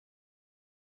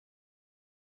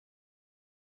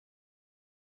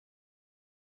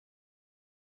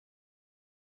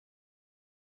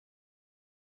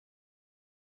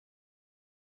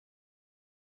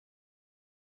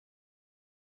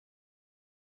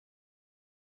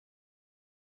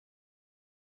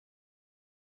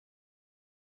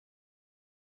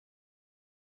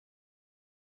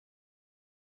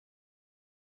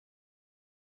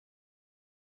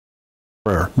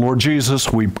Prayer. Lord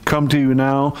Jesus, we come to you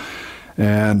now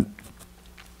and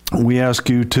we ask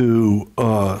you to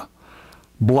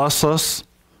bless us.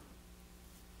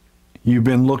 You've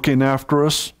been looking after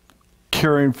us,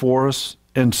 caring for us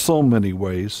in so many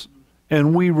ways.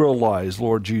 And we realize,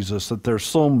 Lord Jesus, that there's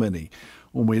so many.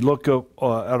 When we look up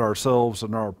at ourselves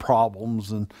and our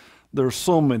problems, and there's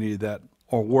so many that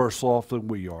are worse off than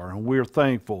we are. And we're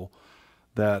thankful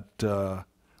that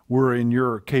we're in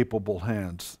your capable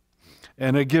hands.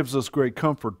 And it gives us great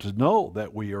comfort to know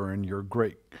that we are in your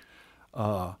great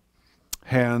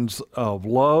hands of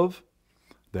love,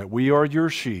 that we are your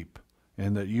sheep,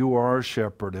 and that you are our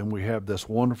shepherd, and we have this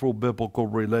wonderful biblical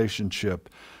relationship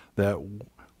that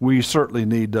we certainly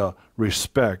need to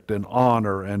respect and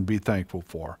honor and be thankful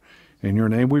for. In your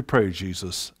name we pray,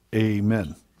 Jesus.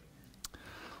 Amen.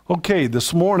 Okay,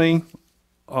 this morning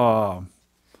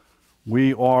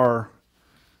we are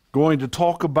going to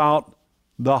talk about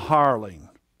the hireling.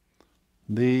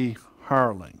 The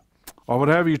hireling. I would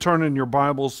have you turn in your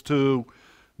Bibles to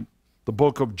the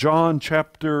book of John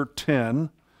chapter 10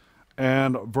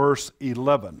 and verse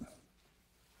 11.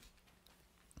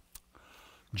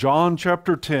 John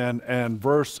chapter 10 and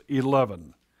verse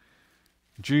 11.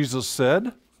 Jesus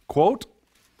said, quote,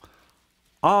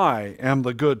 I am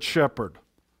the good shepherd.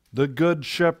 The good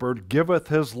shepherd giveth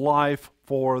his life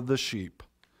for the sheep.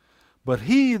 But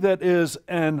he that is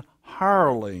an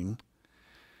hireling,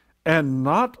 and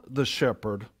not the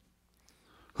shepherd,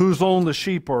 whose own the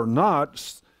sheep are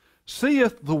not,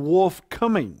 seeth the wolf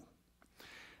coming,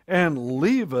 and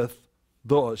leaveth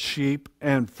the sheep,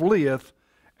 and fleeth,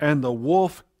 and the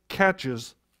wolf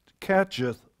catcheth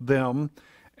them,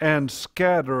 and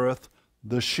scattereth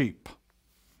the sheep.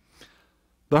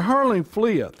 The hireling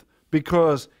fleeth,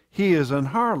 because he is an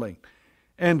hireling,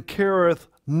 and careth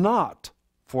not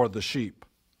for the sheep.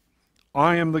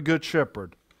 I am the good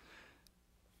shepherd,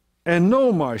 and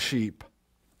know my sheep,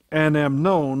 and am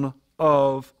known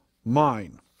of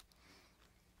mine.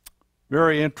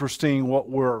 Very interesting what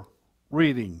we're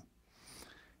reading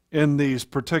in these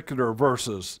particular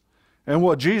verses, and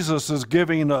what Jesus is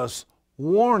giving us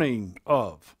warning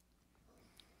of.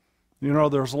 You know,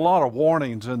 there's a lot of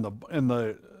warnings in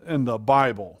the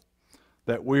Bible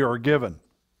that we are given,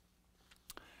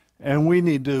 and we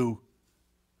need to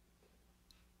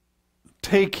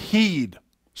take heed,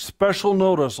 special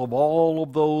notice of all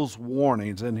of those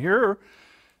warnings. And here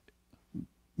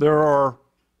there are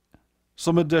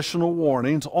some additional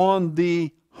warnings on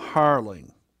the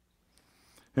hireling.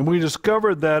 And we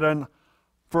discovered that,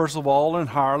 first of all, an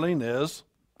hireling is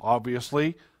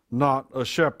obviously not a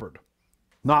shepherd,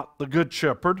 not the good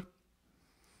shepherd.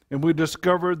 And we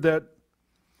discovered that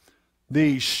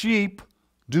the sheep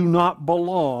do not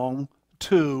belong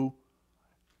to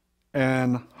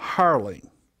an hireling.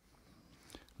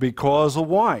 Because of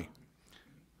why?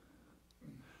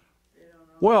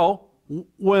 Well,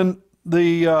 when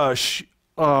the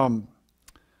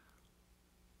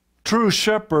true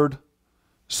shepherd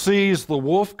sees the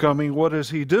wolf coming, what does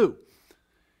he do?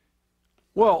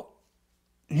 Well,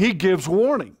 he gives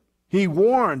warning. He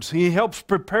warns. He helps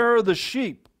prepare the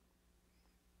sheep.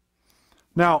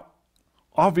 Now,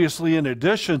 obviously, in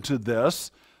addition to this,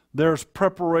 there's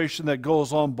preparation that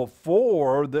goes on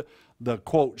before the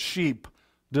quote, sheep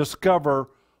discover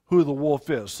who the wolf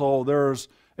is. So there's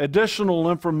additional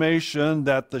information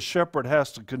that the shepherd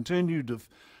has to continue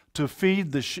to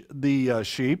feed the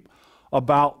sheep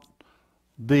about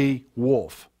the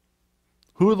wolf.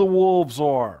 Who the wolves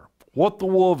are, what the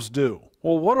wolves do.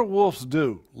 Well, what do wolves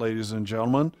do, ladies and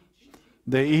gentlemen?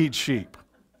 They eat sheep.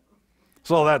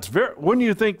 So that's wouldn't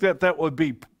you think that would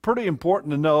be pretty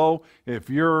important to know if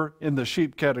you're in the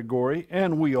sheep category,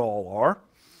 and we all are.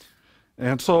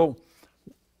 And so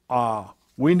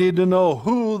we need to know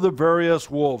who the various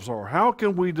wolves are. How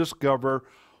can we discover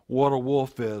what a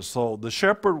wolf is? So the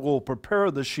shepherd will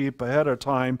prepare the sheep ahead of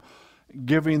time,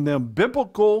 giving them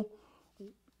biblical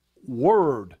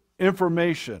word,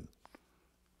 information,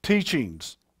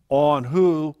 teachings on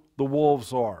who the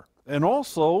wolves are. And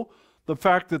also the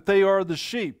fact that they are the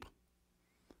sheep,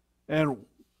 and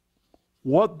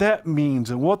what that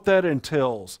means and what that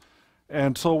entails.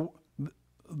 And so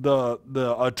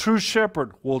a true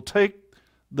shepherd will take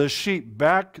the sheep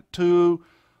back to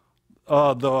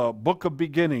the book of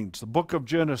beginnings, the book of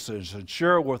Genesis, and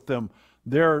share with them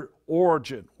their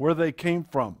origin, where they came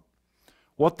from,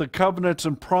 what the covenants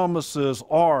and promises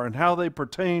are, and how they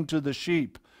pertain to the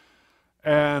sheep,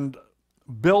 and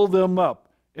build them up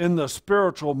in the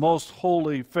spiritual most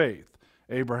holy faith.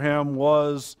 Abraham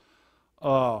was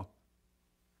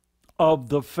of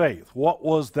the faith. What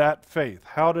was that faith?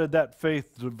 How did that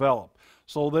faith develop?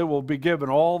 So they will be given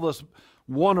all this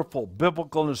wonderful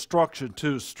biblical instruction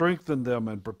to strengthen them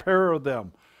and prepare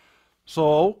them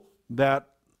so that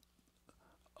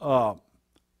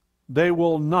they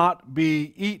will not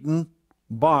be eaten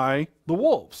by the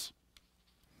wolves.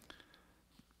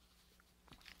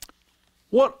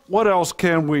 What else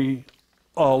can we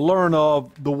learn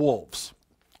of the wolves?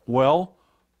 Well,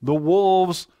 the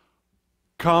wolves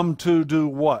come to do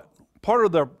what? Part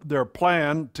of their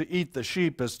plan to eat the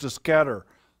sheep is to scatter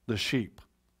the sheep.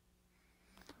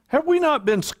 Have we not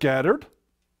been scattered?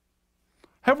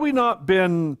 Have we not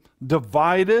been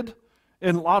divided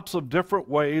in lots of different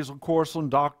ways? Of course, on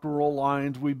doctrinal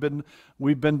lines, we've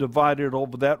been divided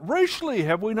over that. Racially,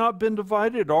 have we not been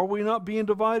divided? Are we not being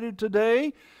divided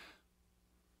today?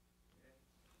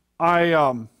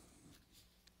 I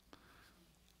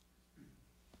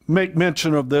make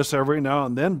mention of this every now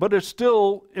and then, but it's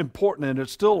still important and it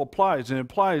still applies, and it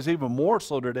applies even more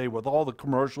so today with all the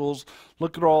commercials.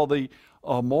 Look at all the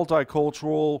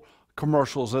multicultural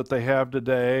commercials that they have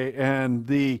today and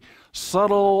the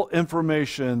subtle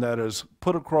information that is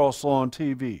put across on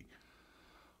TV.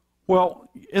 Well,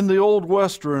 in the old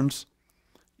Westerns,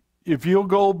 if you'll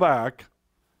go back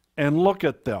and look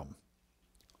at them,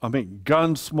 I mean,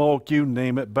 Gunsmoke, you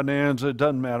name it, Bonanza, it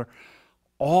doesn't matter.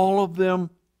 All of them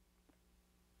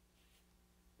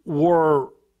were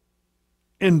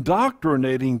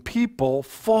indoctrinating people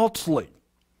falsely.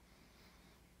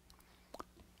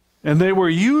 And they were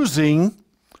using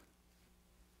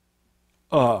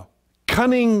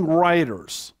cunning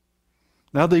writers.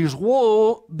 Now, these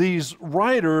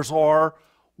writers are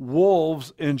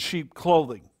wolves in sheep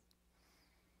clothing.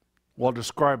 We'll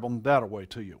describe them that way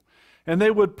to you. And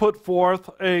they would put forth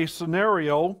a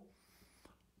scenario,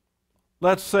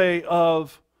 let's say,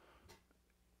 of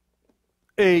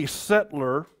a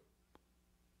settler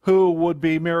who would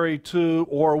be married to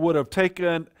or would have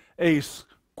taken a,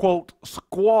 quote,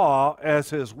 squaw as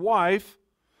his wife,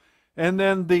 and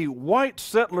then the white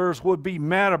settlers would be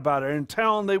mad about it. In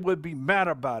town, they would be mad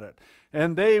about it.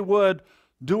 And they would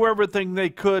do everything they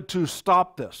could to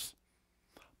stop this.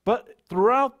 But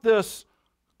throughout this,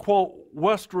 quote,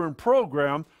 Western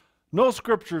program, no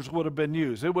scriptures would have been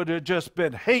used. It would have just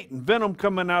been hate and venom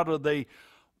coming out of the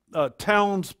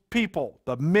townspeople,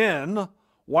 the men,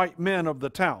 white men of the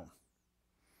town.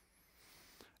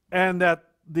 And that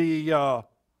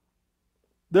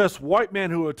this white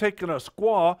man who had taken a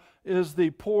squaw is the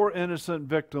poor innocent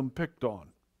victim picked on.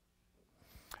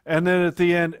 And then at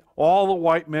the end, all the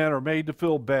white men are made to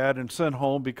feel bad and sent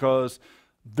home because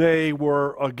they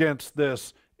were against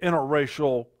this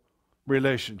interracial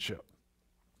relationship.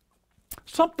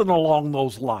 Something along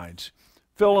those lines.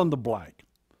 Fill in the blank.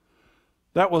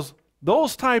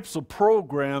 Those types of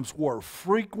programs were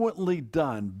frequently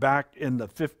done back in the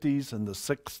 50s and the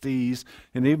 60s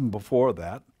and even before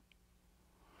that.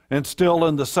 And still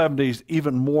in the 70s,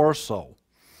 even more so.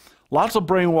 Lots of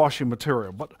brainwashing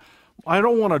material, but I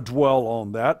don't want to dwell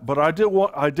on that, but I did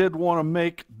want to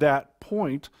make that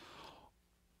point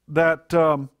that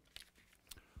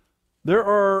there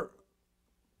are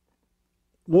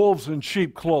wolves in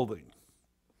sheep clothing.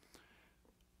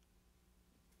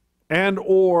 And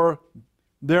or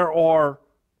there are,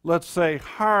 let's say,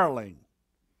 hireling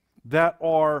that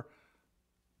are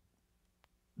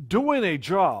doing a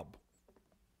job.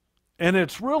 And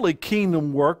it's really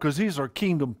kingdom work because these are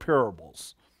kingdom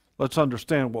parables. Let's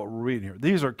understand what we're reading here.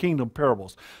 These are kingdom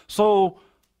parables. So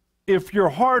if your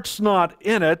heart's not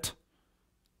in it,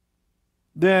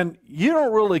 then you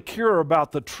don't really care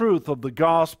about the truth of the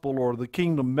gospel or the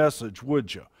kingdom message,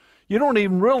 would you? You don't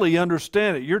even really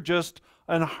understand it. You're just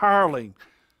an hireling,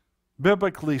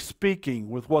 biblically speaking,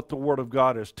 with what the Word of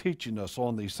God is teaching us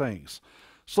on these things.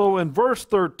 So in verse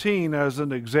 13, as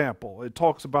an example, it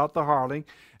talks about the hireling,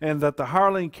 and that the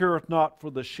hireling careth not for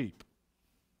the sheep.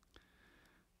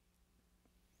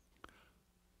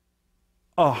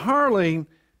 A hireling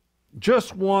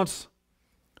just wants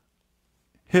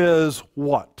his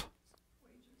what?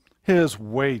 His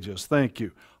wages. Thank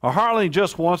you. A hireling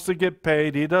just wants to get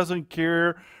paid. He doesn't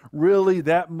care really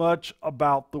that much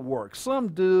about the work. Some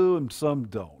do and some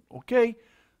don't, okay?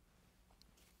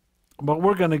 But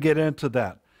we're going to get into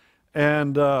that.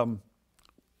 And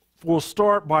we'll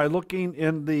start by looking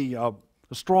in the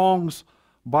Strong's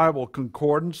Bible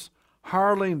Concordance.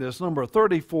 Hireling is number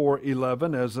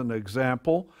 3411 as an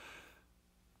example.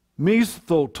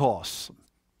 Misthotos.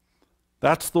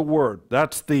 That's the word.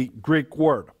 That's the Greek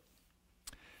word.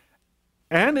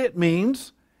 And it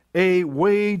means a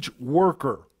wage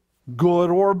worker, good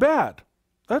or bad.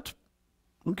 That's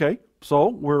okay. So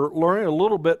we're learning a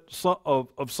little bit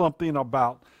of something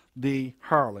about the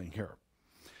hireling here.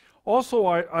 Also,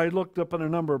 I looked up in a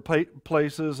number of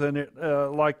places, and it,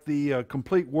 like the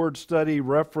complete word study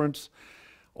reference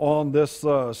on this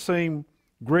same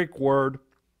Greek word,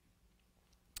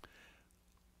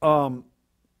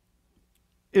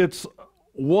 it's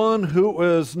one who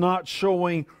is not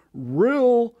showing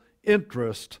real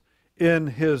interest in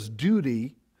his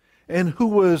duty and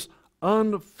who is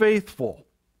unfaithful.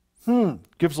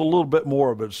 Gives a little bit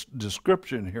more of a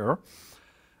description here.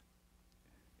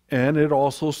 And it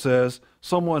also says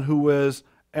someone who is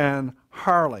an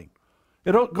hireling.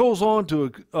 It goes on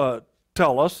to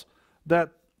tell us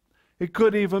that it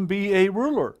could even be a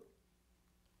ruler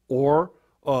or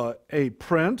a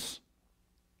prince.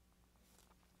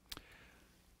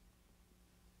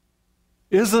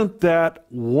 Isn't that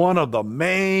one of the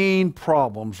main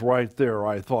problems right there,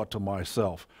 I thought to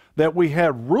myself, that we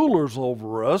have rulers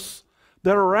over us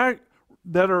that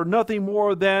are nothing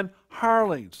more than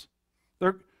hirelings.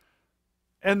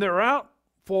 They're out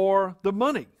for the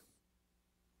money.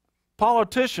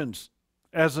 Politicians,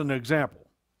 as an example,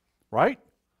 right?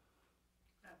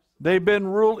 They've been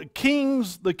ruled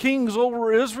kings, the kings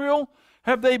over Israel.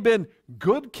 Have they been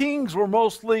good kings or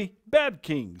mostly bad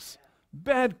kings?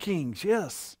 Bad kings,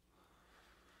 yes.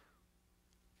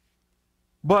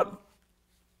 But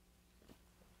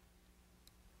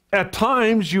at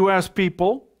times you ask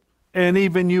people, and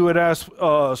even you would ask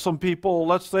some people,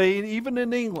 let's say even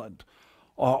in England,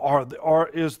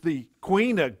 is the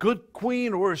queen a good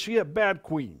queen or is she a bad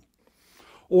queen?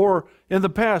 Or in the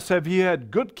past, have you had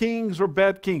good kings or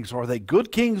bad kings? Are they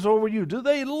good kings over you? Do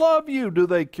they love you? Do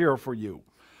they care for you?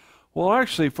 Well,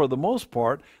 actually, for the most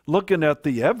part, looking at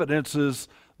the evidences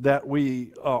that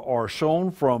we are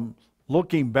shown from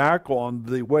looking back on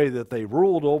the way that they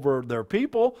ruled over their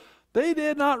people, they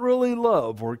did not really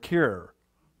love or care.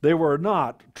 They were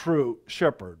not true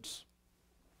shepherds.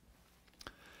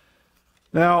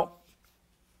 Now,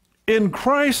 in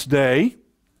Christ's day,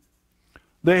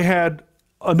 they had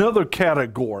another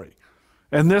category,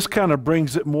 and this kind of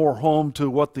brings it more home to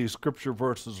what these scripture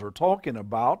verses are talking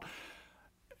about.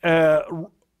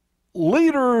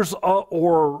 Leaders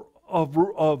over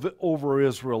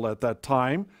Israel at that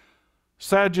time,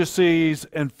 Sadducees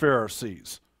and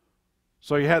Pharisees.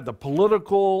 So you had the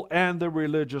political and the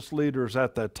religious leaders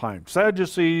at that time,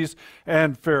 Sadducees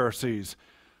and Pharisees.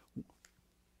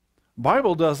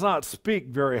 Bible does not speak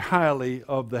very highly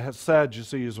of the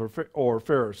Sadducees or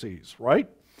Pharisees, right?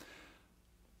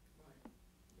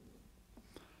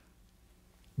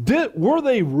 Were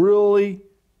they really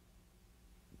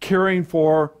caring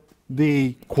for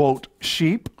the, quote,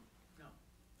 sheep?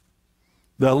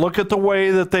 No. Look at the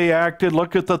way that they acted.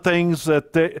 Look at the things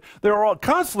that they're all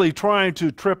constantly trying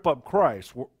to trip up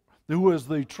Christ, who is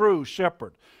the true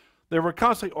shepherd. They were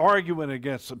constantly arguing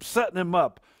against him, setting him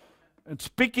up, and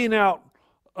speaking out,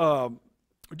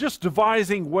 just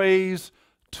devising ways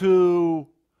to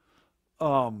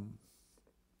bring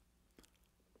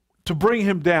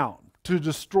him down, to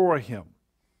destroy him.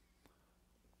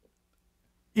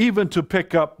 Even to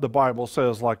pick up, the Bible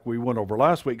says, like we went over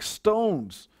last week,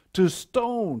 stones, to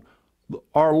stone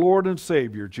our Lord and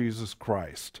Savior, Jesus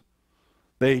Christ.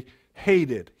 They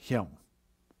hated him.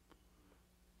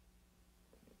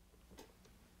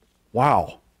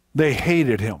 Wow. They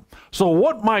hated him. So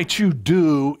what might you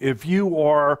do if you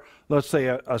are, let's say,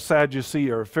 a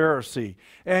Sadducee or a Pharisee,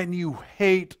 and you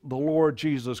hate the Lord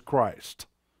Jesus Christ?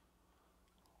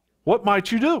 What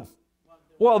might you do?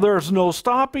 Well, there's no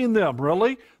stopping them,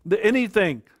 really.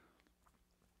 Anything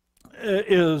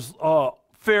is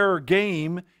fair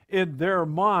game in their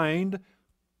mind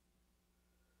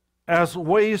as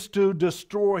ways to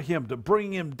destroy him, to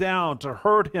bring him down, to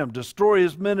hurt him, destroy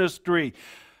his ministry,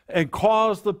 and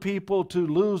cause the people to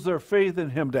lose their faith in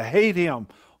him, to hate him.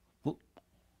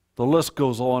 The list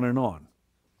goes on and on.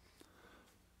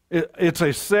 It's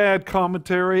a sad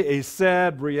commentary, a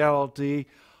sad reality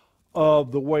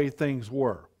of the way things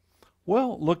were.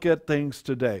 Well, look at things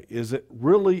today. Is it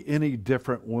really any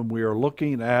different when we are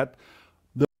looking at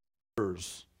the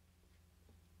rulers?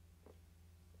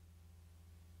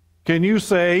 Can you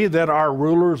say that our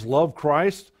rulers love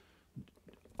Christ?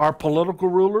 Our political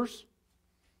rulers?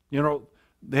 You know,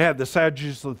 they had the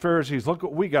Sadducees and the Pharisees. Look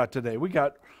what we got today. We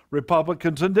got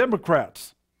Republicans and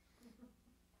Democrats.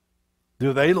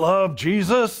 Do they love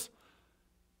Jesus?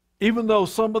 Even though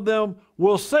some of them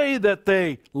will say that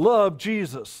they love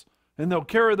Jesus, and they'll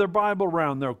carry their Bible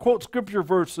around. They'll quote scripture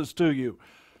verses to you.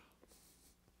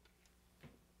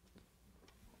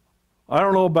 I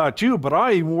don't know about you, but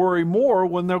I even worry more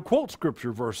when they'll quote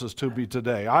scripture verses to me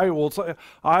today. I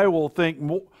will think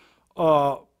more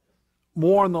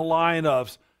on the line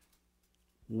of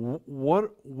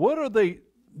what are they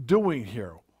doing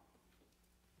here?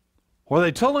 Are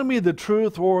they telling me the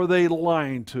truth, or are they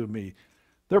lying to me?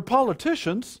 They're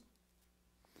politicians,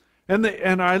 and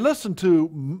I listen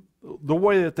to the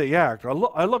way that they act.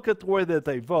 I look at the way that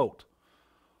they vote.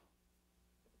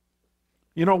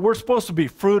 You know, we're supposed to be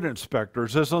fruit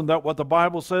inspectors. Isn't that what the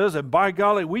Bible says? And by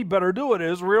golly, we better do it,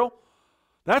 Israel.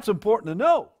 That's important to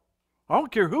know. I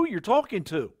don't care who you're talking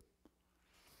to.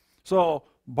 So,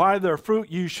 by their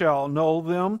fruit you shall know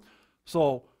them.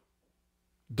 So,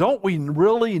 don't we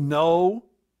really know?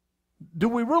 Do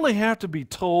we really have to be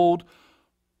told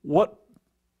what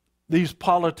these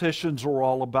politicians are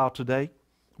all about today?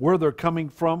 Where they're coming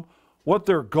from? What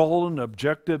their goal and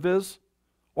objective is?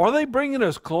 Are they bringing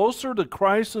us closer to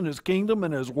Christ and His kingdom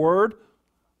and His Word?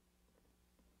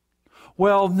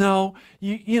 Well, no.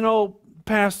 You know,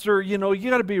 Pastor, you know, you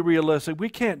got to be realistic. We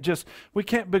can't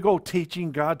go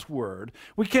teaching God's Word.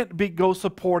 We can't go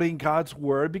supporting God's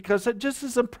Word because it just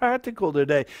isn't practical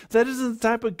today. That isn't the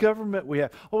type of government we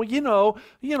have. Oh, it's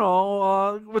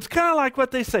kind of like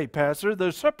what they say, Pastor,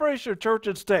 the separation of church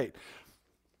and state,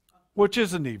 which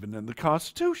isn't even in the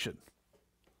Constitution.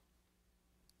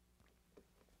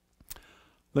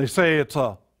 They say it's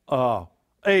a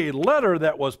letter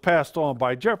that was passed on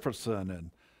by Jefferson.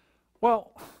 And,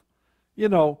 well, you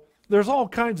know, there's all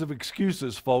kinds of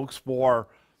excuses, folks, for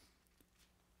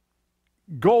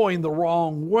going the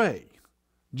wrong way.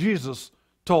 Jesus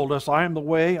told us, I am the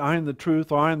way, I am the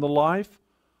truth, I am the life.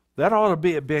 That ought to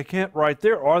be a big hint right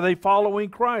there. Are they following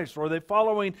Christ? Are they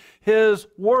following His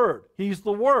Word? He's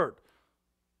the Word.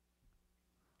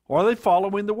 Are they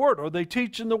following the Word? Are they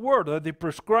teaching the Word? Are they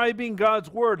prescribing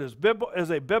God's Word as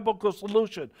a biblical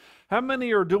solution? How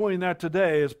many are doing that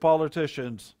today as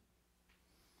politicians?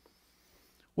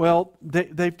 Well,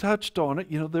 they've touched on it.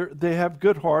 You know, they have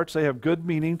good hearts. They have good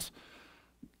meanings.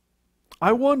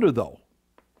 I wonder, though.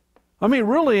 I mean,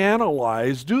 really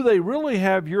analyze, do they really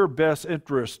have your best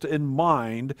interest in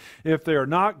mind if they're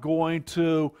not going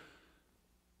to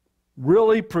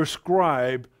really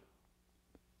prescribe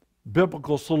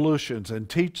biblical solutions and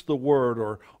teach the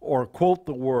Word or quote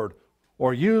the Word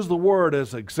or use the Word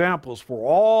as examples for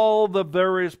all the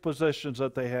various positions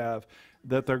that they have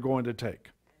that they're going to take?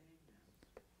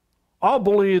 I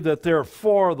believe that they're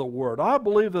for the Word. I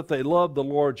believe that they love the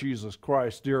Lord Jesus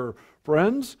Christ, dear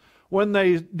friends, when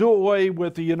they do away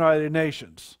with the United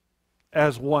Nations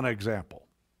as one example.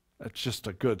 That's just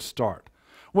a good start.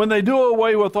 When they do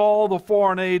away with all the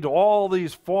foreign aid to all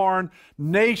these foreign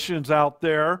nations out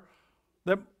there,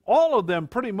 that all of them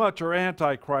pretty much are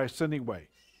antichrist anyway.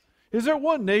 Is there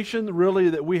one nation really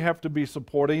that we have to be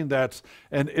supporting that's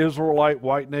an Israelite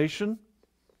white nation?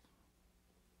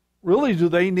 Really, do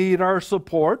they need our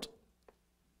support?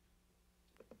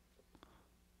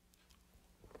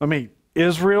 I mean,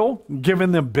 Israel,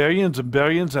 giving them billions and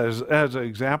billions as an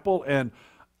example, and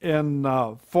in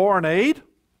foreign aid?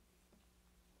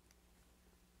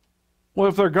 Well,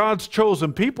 if they're God's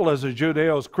chosen people, as the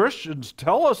Judeo-Christians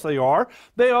tell us they ought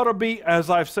to be, as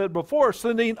I've said before,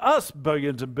 sending us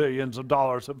billions and billions of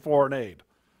dollars in foreign aid.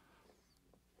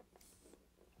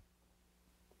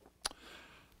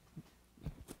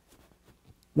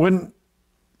 When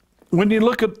you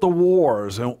look at the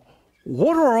wars, and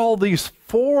what are all these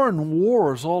foreign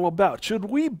wars all about? Should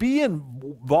we be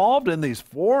involved in these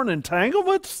foreign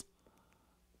entanglements?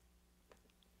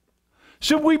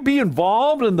 Should we be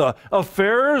involved in the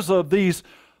affairs of these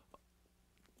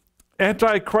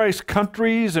antichrist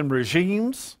countries and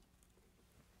regimes?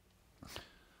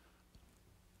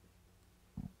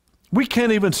 We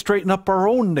can't even straighten up our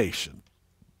own nation.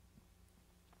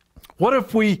 What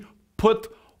if we put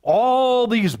all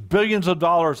these billions of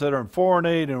dollars that are in foreign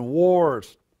aid and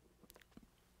wars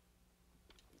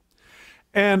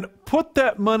and put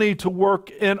that money to work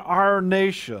in our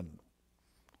nation?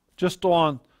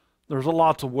 There's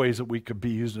lots of ways that we could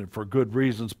be using it for good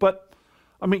reasons, but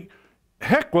I mean,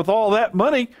 heck, with all that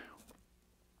money,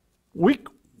 we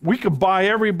could buy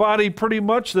everybody pretty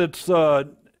much that's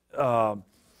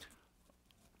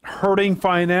hurting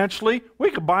financially.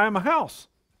 We could buy them a house.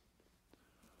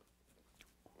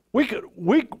 There's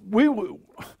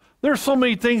so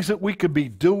many things that we could be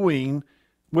doing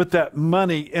with that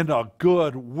money in a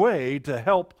good way to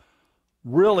help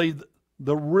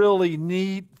the really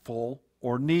needful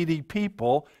or needy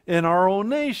people in our own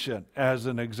nation, as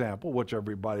an example, which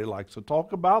everybody likes to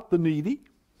talk about, the needy.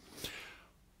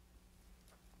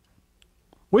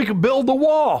 We could build the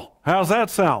wall. How's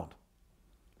that sound?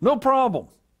 No problem.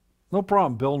 No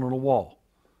problem building a wall.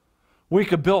 We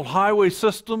could build highway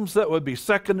systems that would be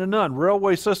second to none.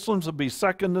 Railway systems would be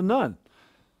second to none.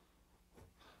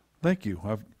 Thank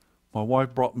you. My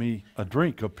wife brought me a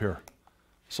drink up here.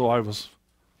 So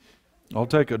I'll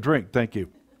take a drink. Thank you.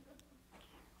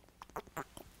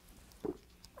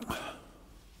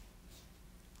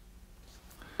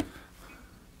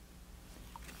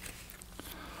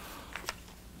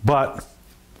 But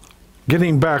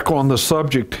getting back on the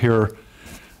subject here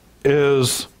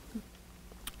is,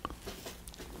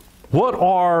 what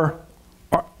are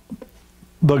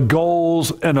the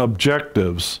goals and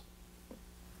objectives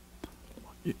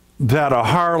that a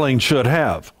hireling should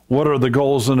have? What are the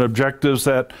goals and objectives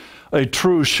that a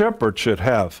true shepherd should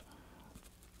have?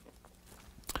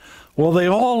 Well, they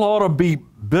all ought to be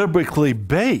biblically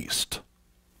based.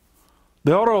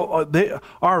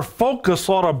 Our focus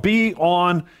ought to be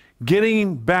on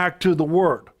getting back to the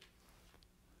Word.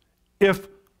 If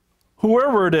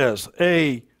whoever it is,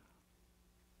 a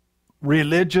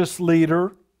religious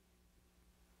leader,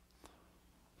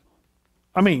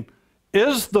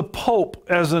 is the Pope,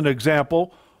 as an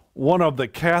example, one of the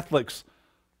Catholics,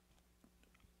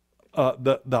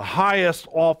 the highest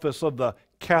office of the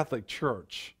Catholic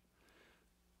Church?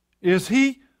 Is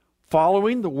he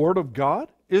following the Word of God?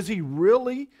 Is he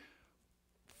really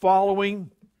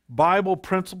following Bible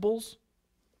principles?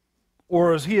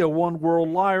 Or is he a one-world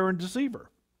liar and deceiver?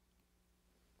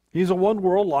 He's a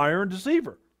one-world liar and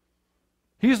deceiver.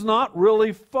 He's not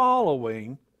really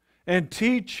following and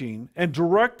teaching and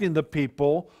directing the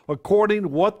people according to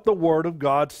what the Word of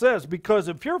God says. Because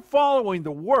if you're following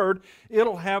the Word,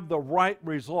 it'll have the right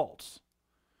results.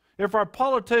 If our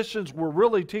politicians were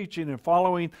really teaching and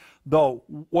following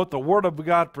what the Word of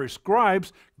God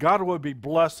prescribes, God would be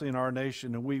blessing our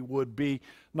nation, and we would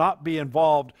not be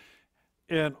involved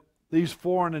in these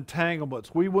foreign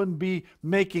entanglements. We wouldn't be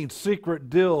making secret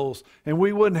deals, and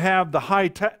we wouldn't have high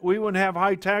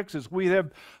taxes. We'd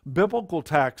have biblical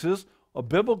taxes, a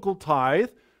biblical tithe.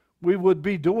 We would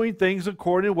be doing things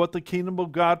according to what the kingdom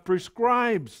of God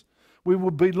prescribes. We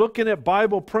would be looking at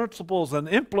Bible principles and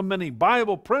implementing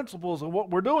Bible principles in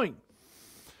what we're doing.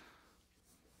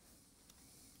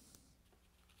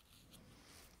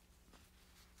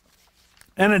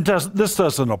 And this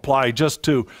doesn't apply just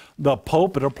to the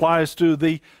Pope. It applies to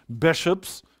the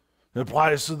bishops. It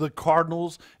applies to the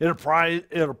cardinals. It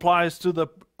applies to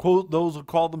those who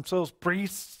call themselves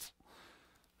priests.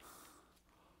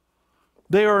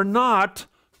 They are not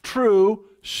true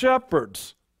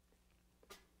shepherds.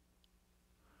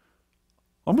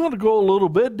 I'm going to go a little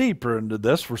bit deeper into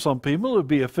this. For some people, it would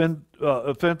be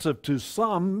offensive to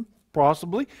some,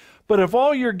 possibly. But if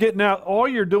all you're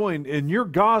doing in your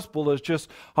gospel is just,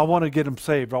 I want to get them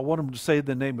saved. I want them to say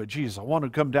the name of Jesus. I want to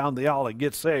come down the aisle and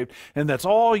get saved. And that's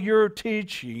all you're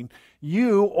teaching.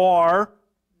 You are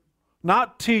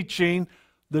not teaching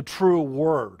the true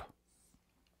Word.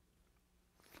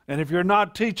 And if you're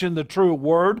not teaching the true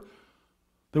Word,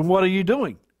 then what are you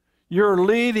doing? You're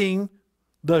leading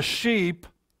the sheep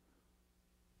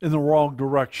in the wrong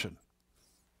direction.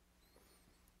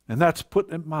 And that's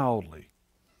putting it mildly.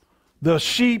 The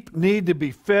sheep need to be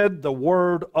fed the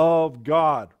Word of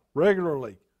God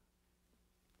regularly.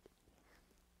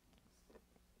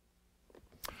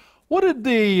 What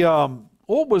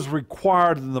was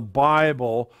required in the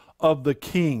Bible of the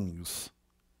kings?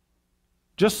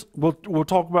 We'll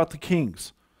talk about the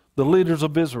kings, the leaders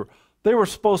of Israel. They were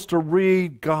supposed to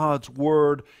read God's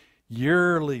Word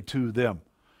yearly to them.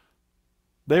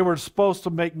 They were supposed to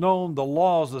make known the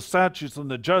laws, the statutes, and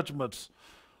the judgments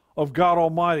of God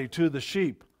Almighty to the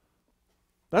sheep.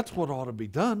 That's what ought to be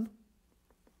done.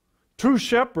 True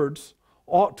shepherds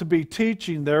ought to be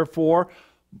teaching, therefore,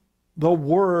 the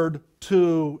Word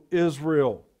to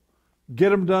Israel.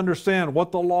 Get them to understand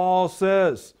what the law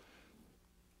says,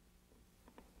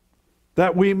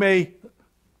 that we may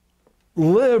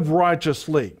live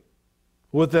righteously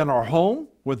within our home,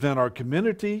 within our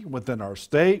community, within our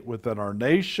state, within our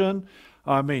nation.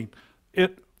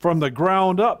 From the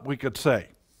ground up, we could say.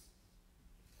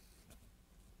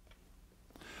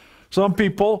 Some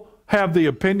people have the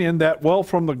opinion that, well,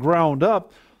 from the ground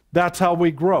up, that's how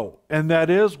we grow. And that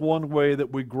is one way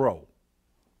that we grow.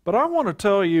 But I want to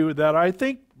tell you that I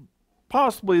think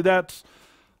possibly that's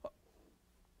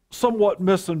somewhat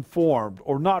misinformed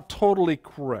or not totally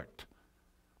correct.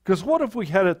 Because what if we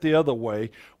had it the other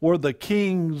way, where the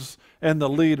kings and the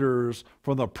leaders,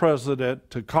 from the president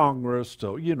to Congress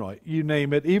to, you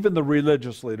name it, even the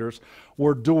religious leaders,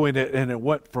 were doing it and it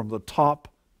went from the top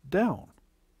down?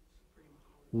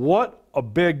 What a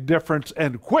big difference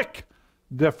and quick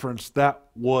difference that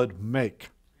would make.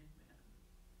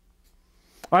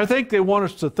 I think they want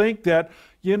us to think that,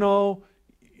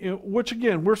 which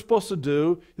again, we're supposed to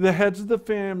do, the heads of the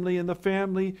family and the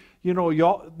family,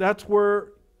 that's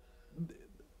where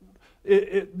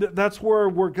that's where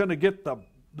we're going to get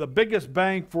the biggest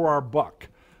bang for our buck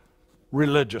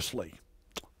religiously.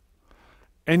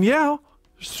 And yeah,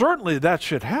 certainly that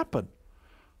should happen.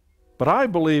 But I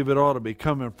believe it ought to be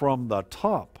coming from the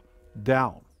top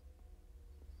down.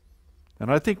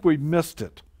 And I think we missed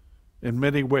it in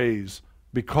many ways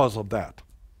because of that.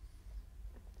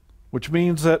 Which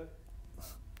means that,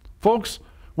 folks,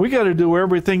 we got to do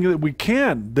everything that we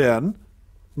can then,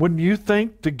 when you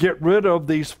think, to get rid of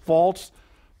these false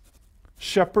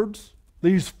shepherds,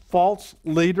 these false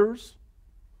leaders,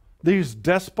 these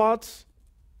despots.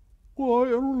 Well, I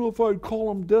don't know if I'd call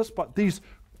them despots. These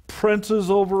princes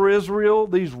over Israel,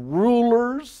 these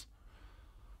rulers.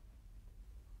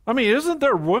 I mean, isn't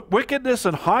there wickedness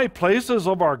in high places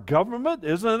of our government?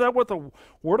 Isn't that what the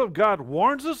Word of God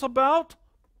warns us about?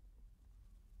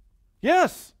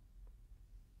 Yes.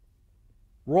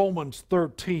 Romans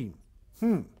 13.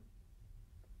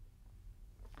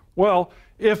 Well,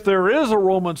 if there is a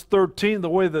Romans 13, the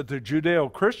way that the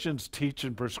Judeo-Christians teach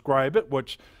and prescribe it,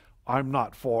 which I'm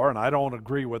not for, and I don't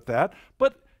agree with that,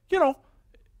 but, you know,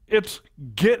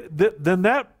 then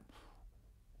that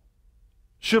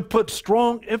should put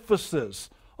strong emphasis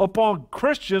upon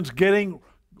Christians getting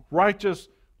righteous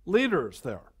leaders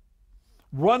there,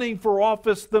 running for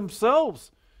office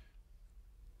themselves.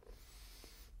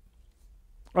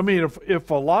 I mean, if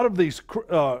a lot of these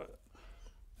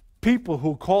people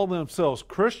who call themselves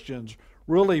Christians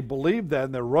really believe that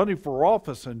and they're running for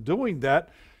office and doing that,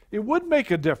 it would make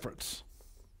a difference.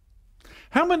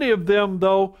 How many of them,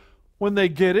 though, when they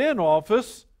get in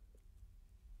office,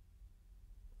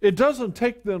 it doesn't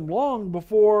take them long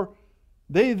before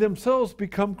they themselves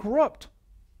become corrupt?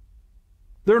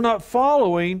 They're not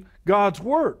following God's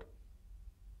Word.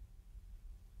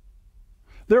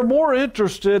 They're more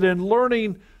interested in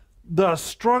learning the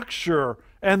structure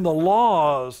and the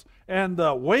laws and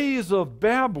the ways of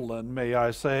Babylon, may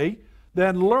I say,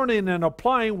 than learning and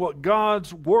applying what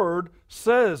God's Word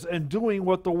says and doing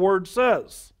what the Word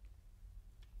says.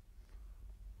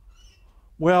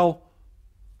 Well,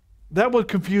 that would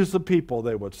confuse the people,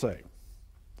 they would say.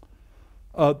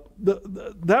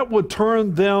 That would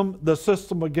turn the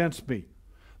system against me.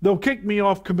 They'll kick me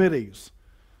off committees.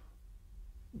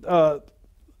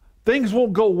 Things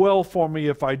won't go well for me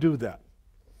if I do that.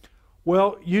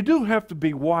 Well, you do have to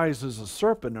be wise as a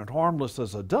serpent and harmless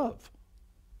as a dove.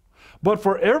 But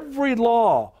for every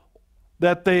law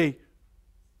that they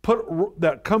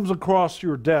that comes across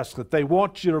your desk that they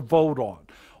want you to vote on,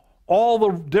 all the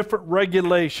different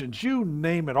regulations, you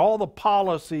name it, all the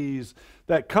policies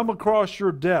that come across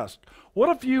your desk, what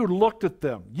if you looked at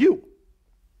them,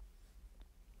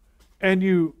 and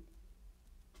you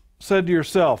said to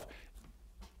yourself,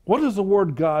 what does the Word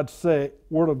of God say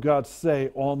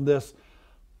on this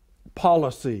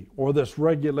policy or this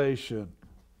regulation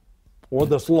or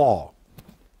this law?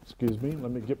 Excuse me,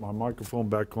 let me get my microphone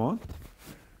back on.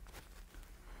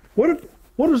 What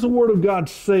does the Word of God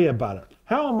say about it?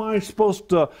 How am I supposed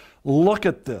to look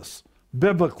at this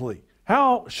biblically?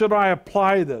 How should I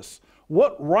apply this?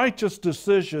 What righteous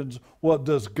decisions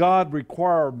does God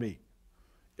require me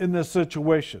in this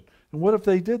situation? And what if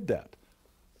they did that?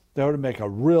 That would make a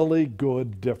really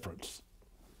good difference.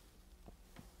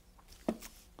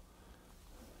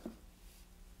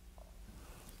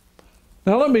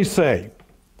 Now let me say,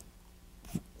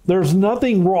 there's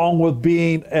nothing wrong with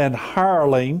being an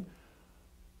hireling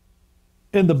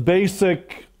in the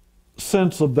basic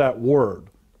sense of that word.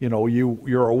 You know,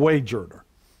 you're a wage earner.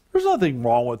 There's nothing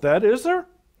wrong with that, is there?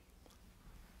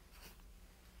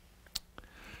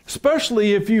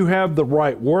 Especially if you have the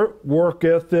right work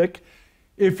ethic,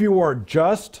 if you are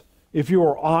just, if you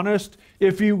are honest,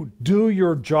 if you do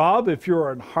your job, if you're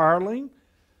a hireling,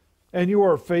 and you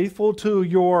are faithful to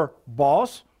your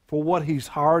boss for what he's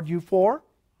hired you for.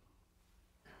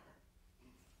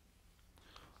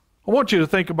 I want you to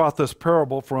think about this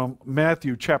parable from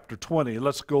Matthew chapter 20.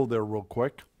 Let's go there real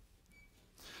quick.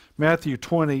 Matthew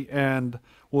 20, and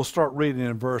we'll start reading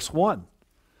in verse 1.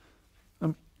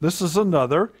 This is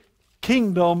another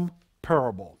kingdom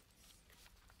parable.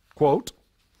 Quote,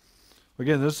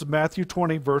 again, this is Matthew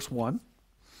 20, verse 1.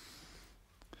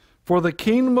 For the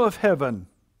kingdom of heaven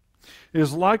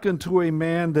is like unto a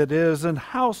man that is an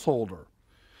householder,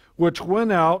 which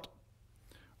went out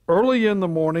early in the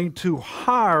morning to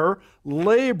hire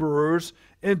laborers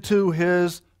into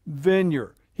his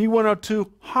vineyard. He went out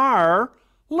to hire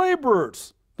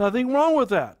laborers. Nothing wrong with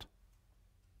that.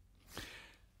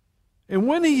 And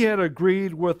when he had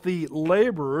agreed with the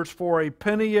laborers for a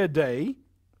penny a day,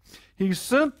 he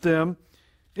sent them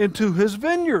into his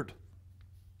vineyard.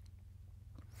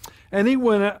 And he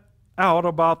went out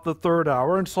about the third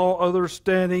hour and saw others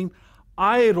standing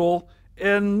idle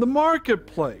in the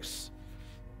marketplace.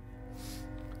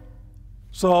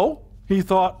 So he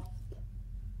thought,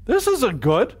 this isn't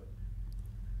good.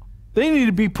 They need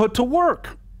to be put to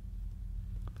work.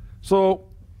 So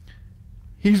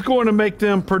he's going to make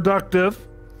them productive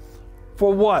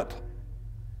for what?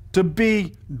 To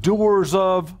be doers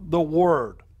of the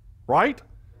word, right?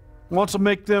 Wants to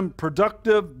make them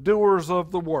productive doers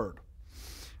of the word.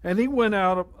 And he went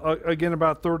out again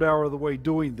about third hour of the way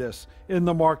doing this in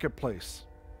the marketplace.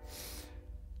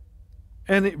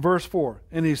 And verse 4,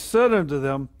 and he said unto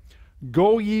them,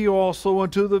 go ye also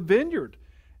unto the vineyard,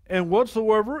 and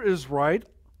whatsoever is right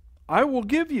I will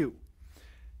give you.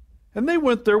 And they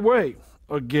went their way.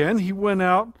 Again he went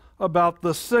out about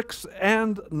the 6th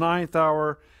and 9th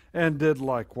hour, and did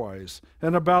likewise.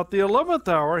 And about the 11th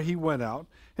hour he went out,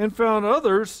 and found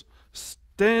others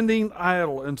standing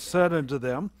idle, and said unto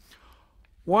them,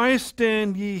 why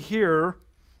stand ye here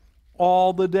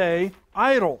all the day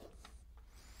idle?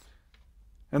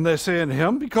 And they say unto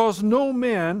him, because no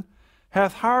man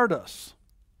hath hired us.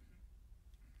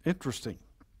 Interesting.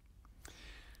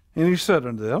 And he said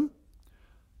unto them,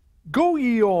 go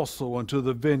ye also unto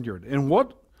the vineyard, and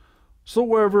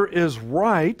whatsoever is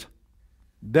right,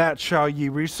 that shall ye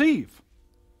receive.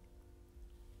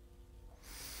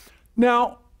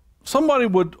 Now, somebody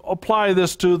would apply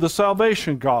this to the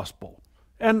salvation gospel,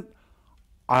 and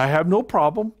I have no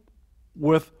problem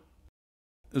with,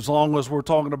 as long as we're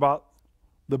talking about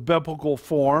the biblical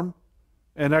form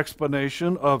and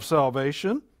explanation of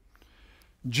salvation.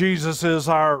 Jesus is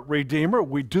our Redeemer.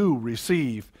 We do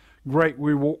receive great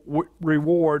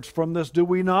rewards from this, do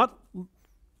we not?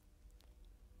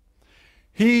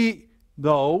 He,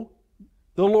 though,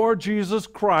 the Lord Jesus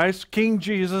Christ, King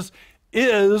Jesus,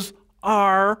 is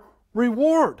our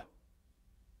reward.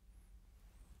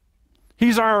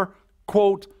 He's our,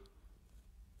 quote,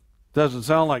 doesn't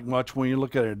sound like much when you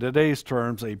look at it in today's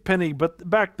terms, a penny, but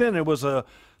back then it was a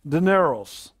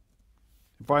denarius,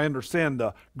 if I understand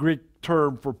the Greek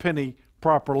term for penny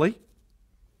properly.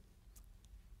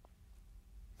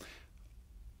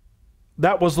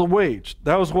 That was the wage.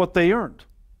 That was what they earned.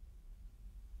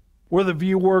 Whether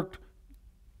you worked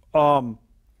 11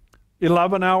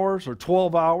 hours or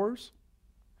 12 hours,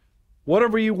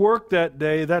 whatever you worked that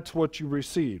day, that's what you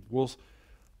received.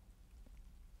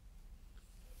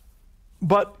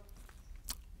 But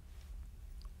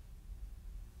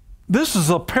this is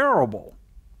a parable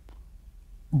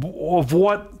of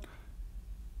what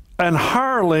an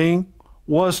hireling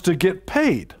was to get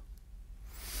paid.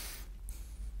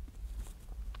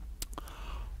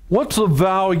 What's the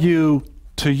value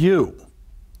to you?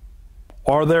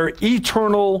 Are there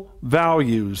eternal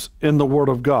values in the Word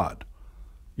of God?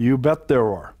 You bet there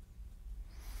are.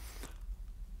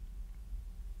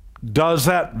 Does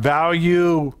that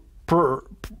value per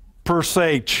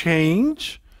se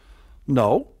change?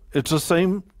 No. It's the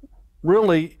same,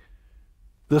 really,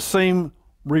 the same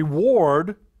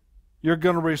reward you're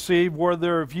going to receive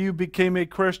whether if you became a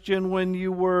Christian when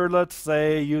you were, let's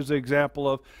say, use the example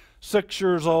of 6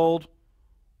 years old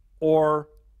or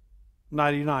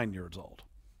 99 years old.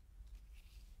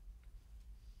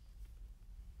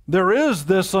 There is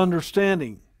this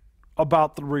understanding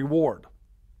about the reward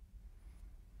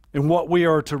and what we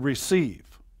are to receive.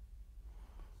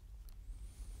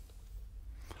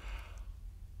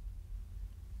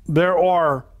 There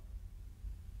are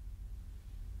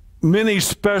many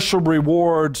special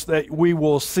rewards that we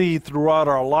will see throughout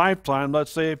our lifetime.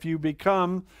 Let's say if you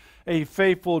become a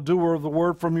faithful doer of the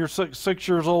word from your 6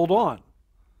 years old on,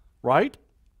 right?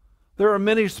 There are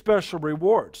many special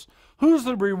rewards. Who's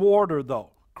the rewarder, though?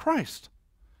 Christ.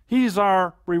 He's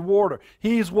our rewarder.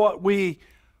 He's what we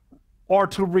are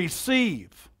to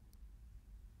receive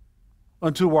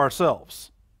unto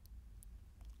ourselves.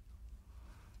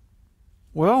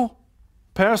 Well,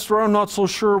 Pastor, I'm not so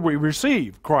sure we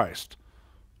receive Christ.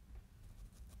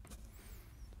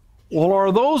 Well,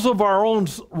 are those of our own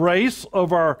race,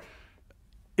 of our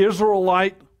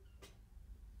Israelite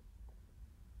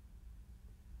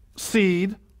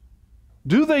seed,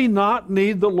 do they not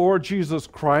need the Lord Jesus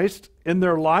Christ in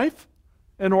their life?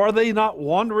 And are they not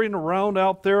wandering around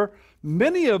out there,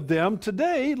 many of them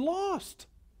today, lost?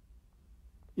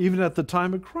 Even at the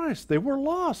time of Christ, they were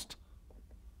lost.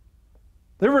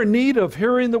 They were in need of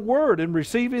hearing the word and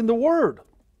receiving the word.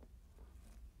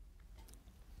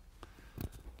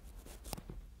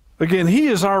 Again, he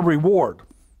is our reward.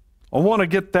 I want to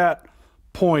get that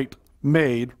point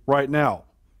made right now.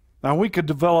 Now, we could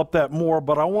develop that more,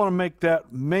 but I want to make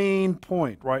that main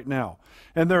point right now.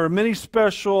 And there are many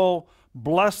special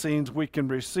blessings we can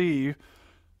receive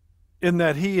in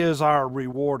that he is our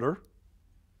rewarder.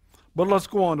 But let's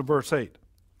go on to verse 8.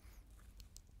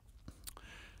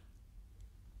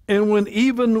 And when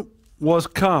even was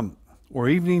come, or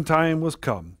evening time was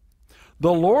come,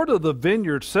 the Lord of the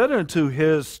vineyard said unto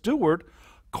his steward,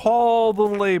 call the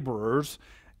laborers,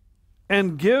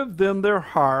 and give them their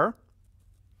hire,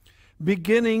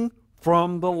 beginning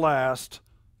from the last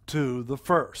to the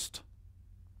first.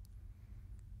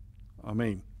 I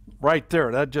mean, right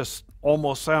there, that just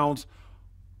almost sounds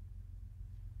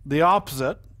the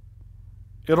opposite.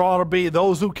 It ought to be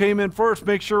those who came in first,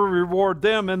 make sure we reward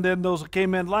them, and then those who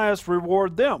came in last,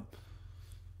 reward them.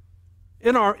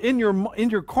 In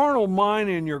your carnal mind,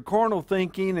 in your carnal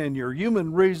thinking, and your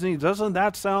human reasoning, doesn't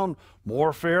that sound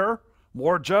more fair,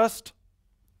 more just?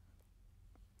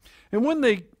 And when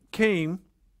they came,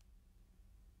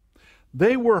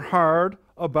 they were hired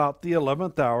about the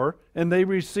 11th hour, and they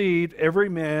received every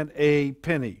man a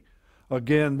penny.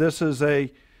 Again, this is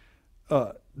a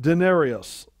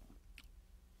denarius.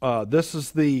 This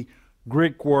is the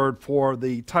Greek word for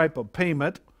the type of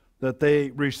payment that they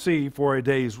receive for a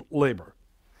day's labor.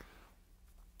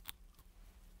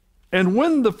 And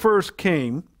when the first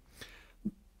came,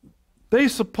 they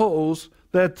supposed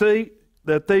that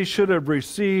they should have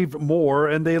received more,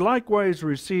 and they likewise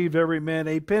received every man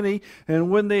a penny.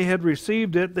 And when they had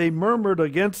received it, they murmured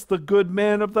against the good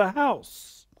man of the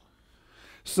house,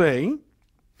 saying,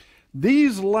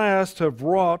 these last have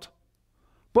wrought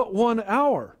but 1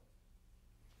 hour.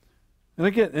 And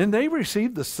again, and they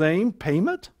received the same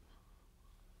payment?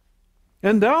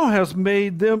 And thou hast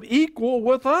made them equal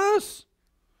with us,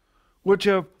 which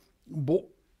have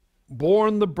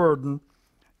borne the burden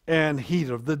and heat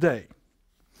of the day.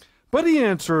 But he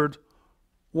answered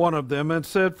one of them and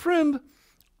said, friend,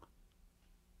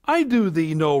 I do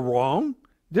thee no wrong.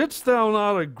 Didst thou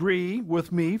not agree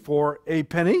with me for a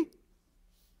penny?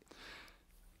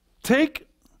 Take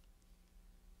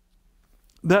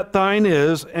that thine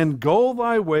is, and go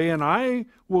thy way, and I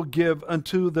will give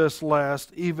unto this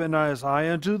last, even as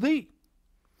I unto thee.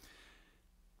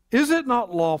 Is it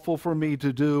not lawful for me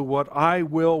to do what I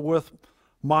will with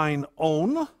mine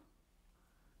own?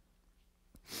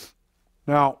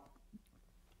 Now,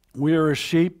 we are a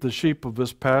sheep, the sheep of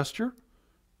his pasture.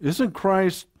 Isn't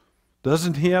Christ,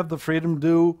 doesn't he have the freedom to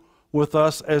do with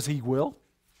us as he will?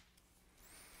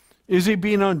 Is he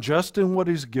being unjust in what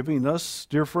he's giving us,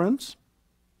 dear friends?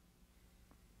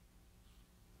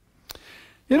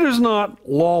 It is not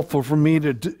lawful for me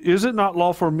to do, is it not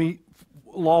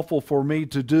lawful for me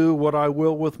to do what I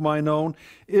will with mine own?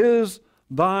 Is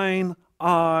thine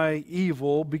eye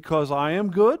evil because I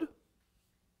am good?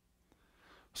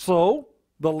 So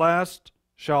the last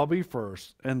shall be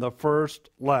first, and the first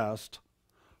last.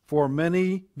 For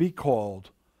many be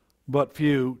called, but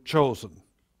few chosen.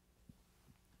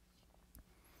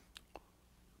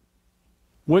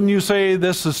 When you say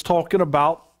this is talking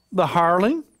about the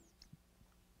hireling,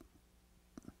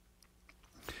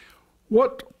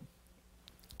 what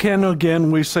can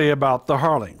again we say about the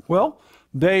hireling? Well,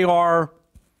 they are,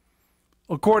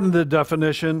 according to the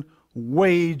definition,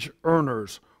 wage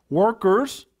earners.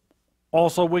 Workers,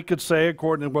 also we could say,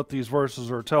 according to what these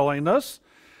verses are telling us,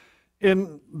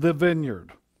 in the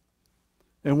vineyard.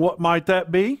 And what might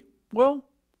that be? Well,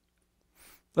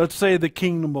 let's say the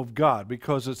kingdom of God,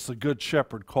 because it's the good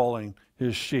shepherd calling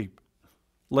his sheep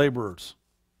laborers.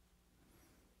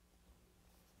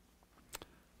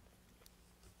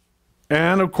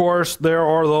 And of course, there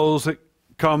are those that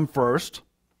come first,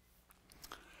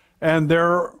 and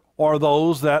there are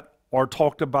those that are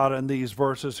talked about in these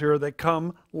verses here that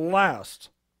come last.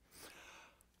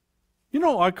 You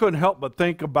know, I couldn't help but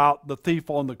think about the thief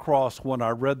on the cross when I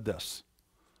read this.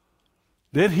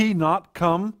 Did he not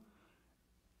come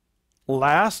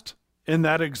last in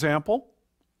that example?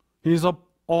 He's up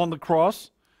on the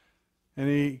cross, and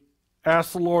he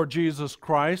asked the Lord Jesus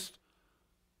Christ,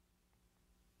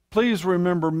 please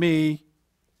remember me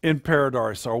in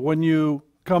paradise, or when you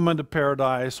come into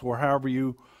paradise, or however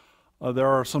you, there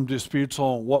are some disputes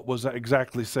on what was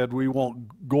exactly said. We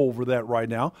won't go over that right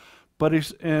now.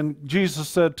 But and Jesus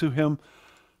said to him,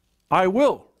 I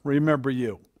will remember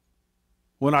you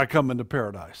when I come into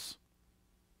paradise.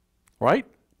 Right?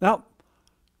 Now,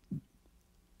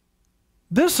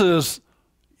 this is,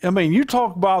 I mean, you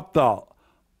talk about the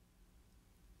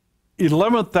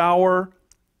 11th hour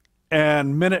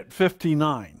and minute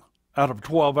 59 out of a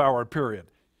 12-hour period.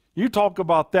 You talk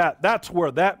about that, that's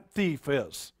where that thief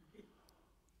is.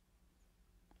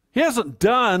 He hasn't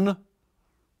done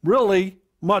really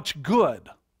much good.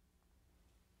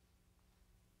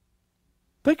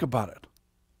 Think about it.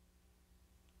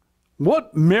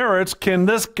 What merits can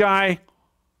this guy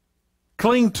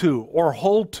cling to or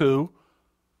hold to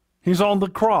He's on the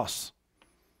cross.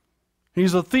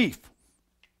 He's a thief,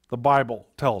 the Bible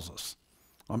tells us.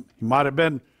 He might have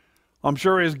been, I'm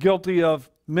sure he's guilty of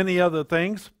many other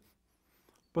things,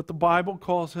 but the Bible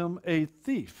calls him a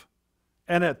thief.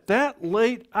 And at that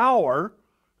late hour,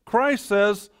 Christ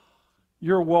says,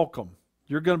 you're welcome.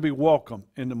 You're going to be welcome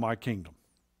into my kingdom.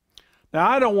 Now,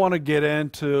 I don't want to get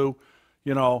into,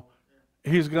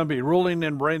 he's going to be ruling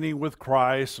and reigning with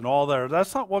Christ and all that.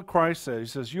 That's not what Christ says. He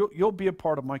says, you'll be a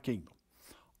part of my kingdom.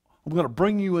 I'm going to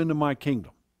bring you into my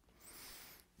kingdom.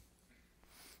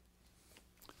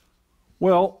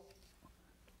 Well,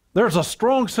 there's a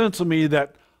strong sense of me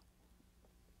that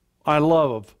I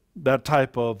love that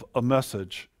type of a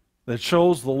message that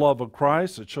shows the love of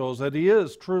Christ. It shows that he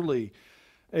is truly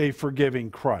a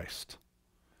forgiving Christ.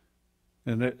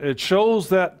 And it shows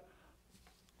that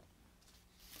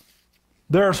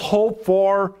there's hope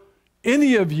for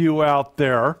any of you out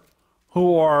there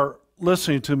who are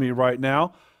listening to me right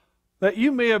now, that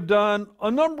you may have done a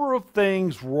number of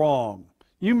things wrong.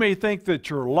 You may think that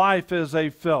your life is a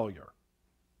failure.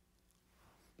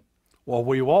 Well,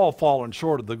 we've all fallen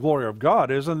short of the glory of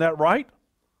God, isn't that right?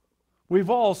 We've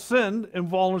all sinned and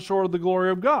fallen short of the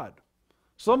glory of God.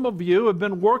 Some of you have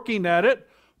been working at it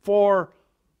for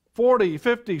 40,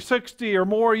 50, 60 or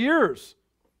more years.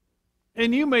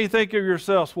 And you may think of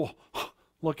yourselves, well,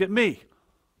 look at me.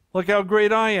 Look how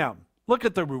great I am. Look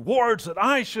at the rewards that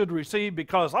I should receive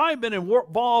because I've been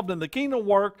involved in the kingdom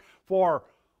work for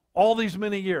all these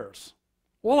many years.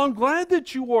 Well, I'm glad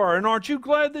that you are. And aren't you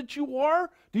glad that you are?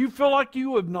 Do you feel like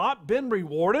you have not been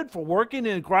rewarded for working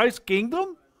in Christ's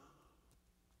kingdom?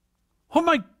 Oh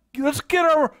my, let's get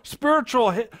our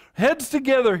spiritual heads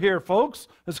together here, folks.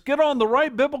 Let's get on the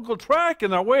right biblical track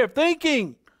in our way of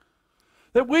thinking.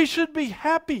 That we should be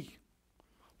happy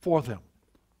for them.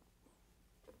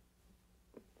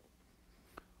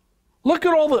 Look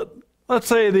at all the, let's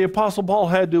say the Apostle Paul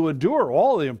had to endure,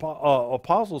 all the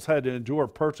apostles had to endure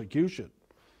persecution.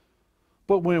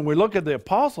 But when we look at the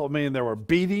apostle, there were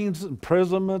beatings,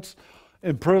 imprisonments,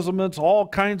 all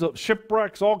kinds of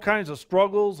shipwrecks, all kinds of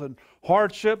struggles and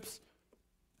hardships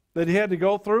that he had to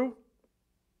go through.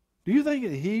 Do you think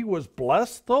that he was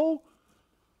blessed though?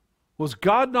 Was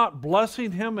God not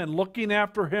blessing him and looking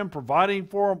after him, providing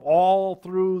for him all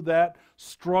through that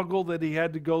struggle that he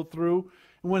had to go through?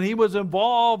 When he was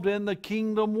involved in the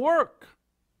kingdom work,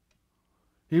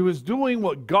 he was doing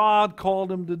what God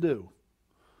called him to do.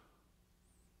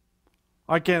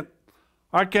 I can't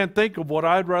think of what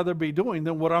I'd rather be doing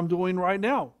than what I'm doing right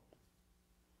now.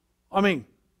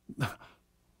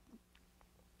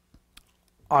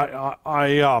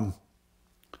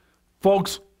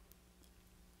 Folks,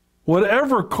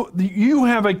 whatever, you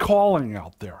have a calling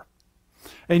out there,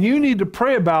 and you need to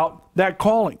pray about that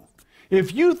calling.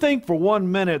 If you think for 1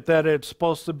 minute that it's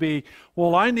supposed to be,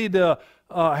 well, I need to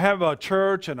have a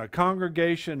church and a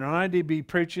congregation, and I need to be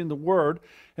preaching the word,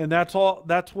 and that's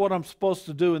what I'm supposed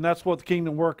to do, and that's what the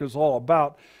kingdom work is all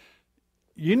about.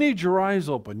 You need your eyes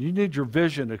open. You need your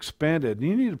vision expanded. And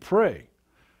you need to pray.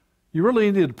 You really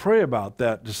need to pray about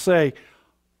that, to say,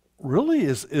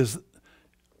 really,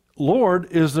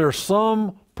 Lord, is there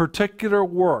some particular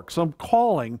work, some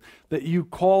calling that you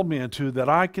called me into that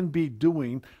I can be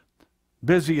doing,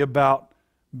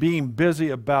 being busy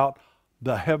about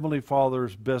the Heavenly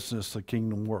Father's business, the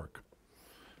kingdom work?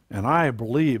 And I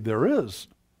believe there is.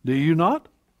 Do you not?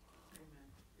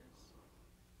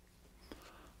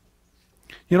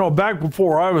 Back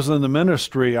before I was in the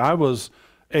ministry, I was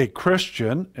a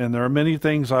Christian, and there are many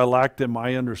things I lacked in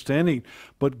my understanding,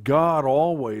 but God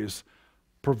always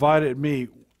provided me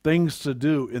things to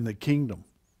do in the kingdom.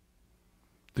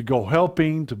 To go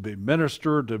helping, to be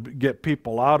ministered, to get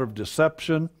people out of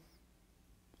deception.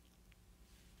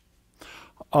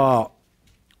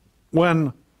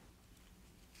 When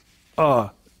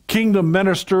kingdom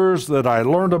ministers that I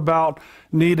learned about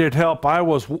needed help, I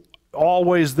was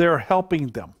always there helping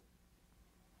them.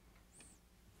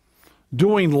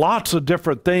 Doing lots of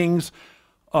different things.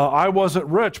 I wasn't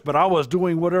rich, but I was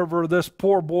doing whatever this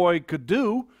poor boy could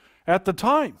do at the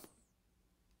time.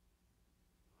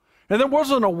 And there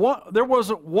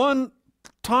wasn't one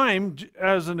time,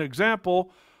 as an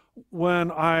example,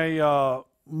 when I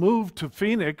moved to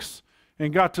Phoenix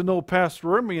and got to know Pastor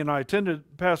Remy, and I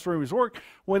attended Pastor Remy's work,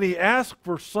 when he asked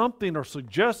for something or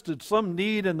suggested some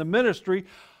need in the ministry,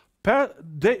 I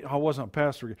wasn't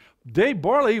pastor. Dave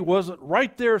Barley wasn't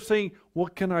right there saying,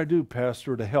 "What can I do,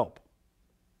 Pastor, to help?"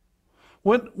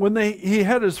 When he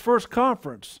had his first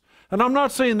conference, and I'm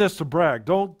not saying this to brag.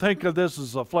 Don't think of this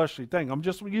as a fleshly thing. I'm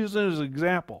just using it as an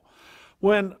example.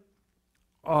 When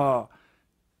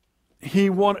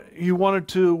wanted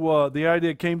to, the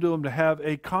idea came to him to have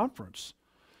a conference,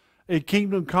 a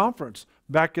kingdom conference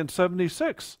back in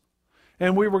 76.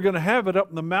 And we were going to have it up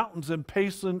in the mountains in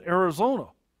Payson, Arizona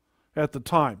at the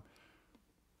time.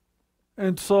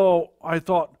 And so I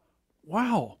thought,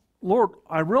 wow, Lord,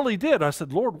 I really did. I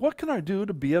said, Lord, what can I do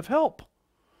to be of help?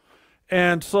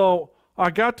 And so I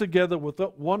got together with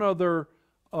one other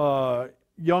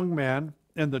young man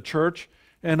in the church,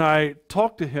 and I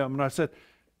talked to him, and I said,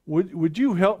 would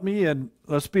you help me, and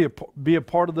let's be a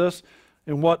part of this,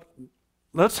 and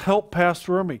let's help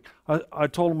Pastor Ermy. I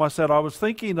told him, I said, I was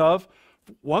thinking of,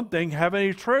 one thing, having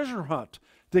a treasure hunt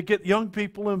to get young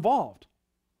people involved.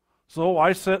 So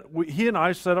he and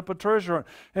I set up a treasure hunt,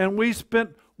 and we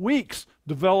spent weeks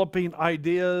developing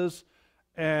ideas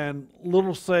and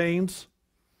little sayings,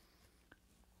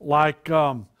 like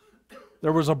there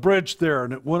was a bridge there,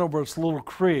 and it went over this little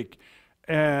creek,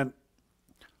 and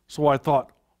so I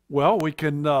thought, well, we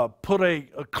can put a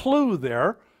clue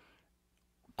there,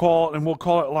 and we'll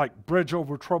call it like Bridge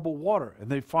Over Troubled Water, and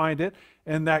they find it,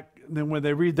 and then when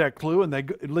they read that clue, and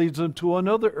it leads them to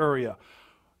another area,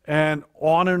 and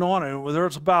on, and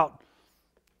there's about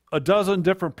a dozen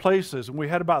different places, and we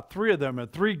had about 3 of them in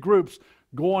 3 groups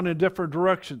going in different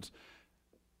directions,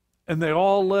 and they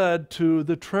all led to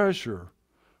the treasure,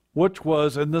 which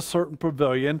was in this certain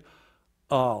pavilion,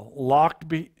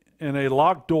 locked in a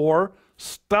locked door,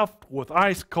 stuffed with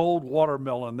ice-cold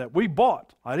watermelon that we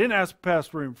bought. I didn't ask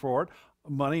Pastor Ermy for it,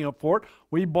 money for it.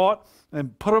 We bought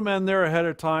and put them in there ahead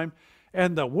of time,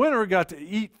 and the winner got to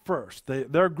eat first.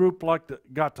 Their group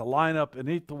got to line up and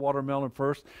eat the watermelon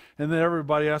first, and then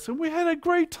everybody else. And we had a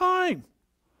great time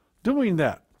doing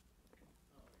that.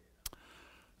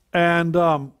 And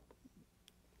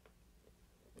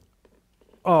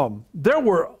there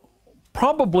were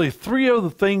probably 3 other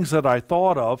things that I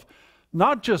thought of,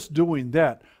 not just doing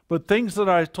that, but things that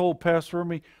I told Pastor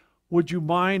Ermy, would you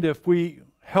mind if we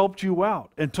helped you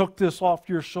out and took this off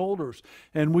your shoulders,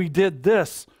 and we did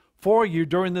this for you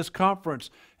during this conference?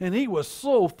 And he was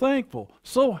so thankful,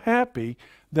 so happy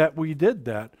that we did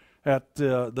that at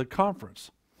the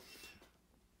conference.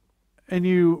 And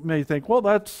you may think, well,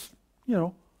 that's,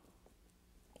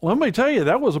 let me tell you,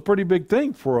 that was a pretty big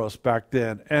thing for us back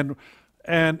then. And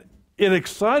it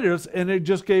excited us, and it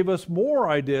just gave us more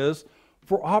ideas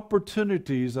for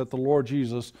opportunities that the Lord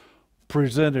Jesus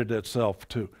presented itself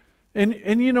to.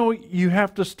 And you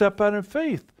have to step out in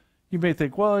faith. You may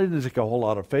think, well, it didn't take a whole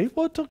lot of faith. Well, it took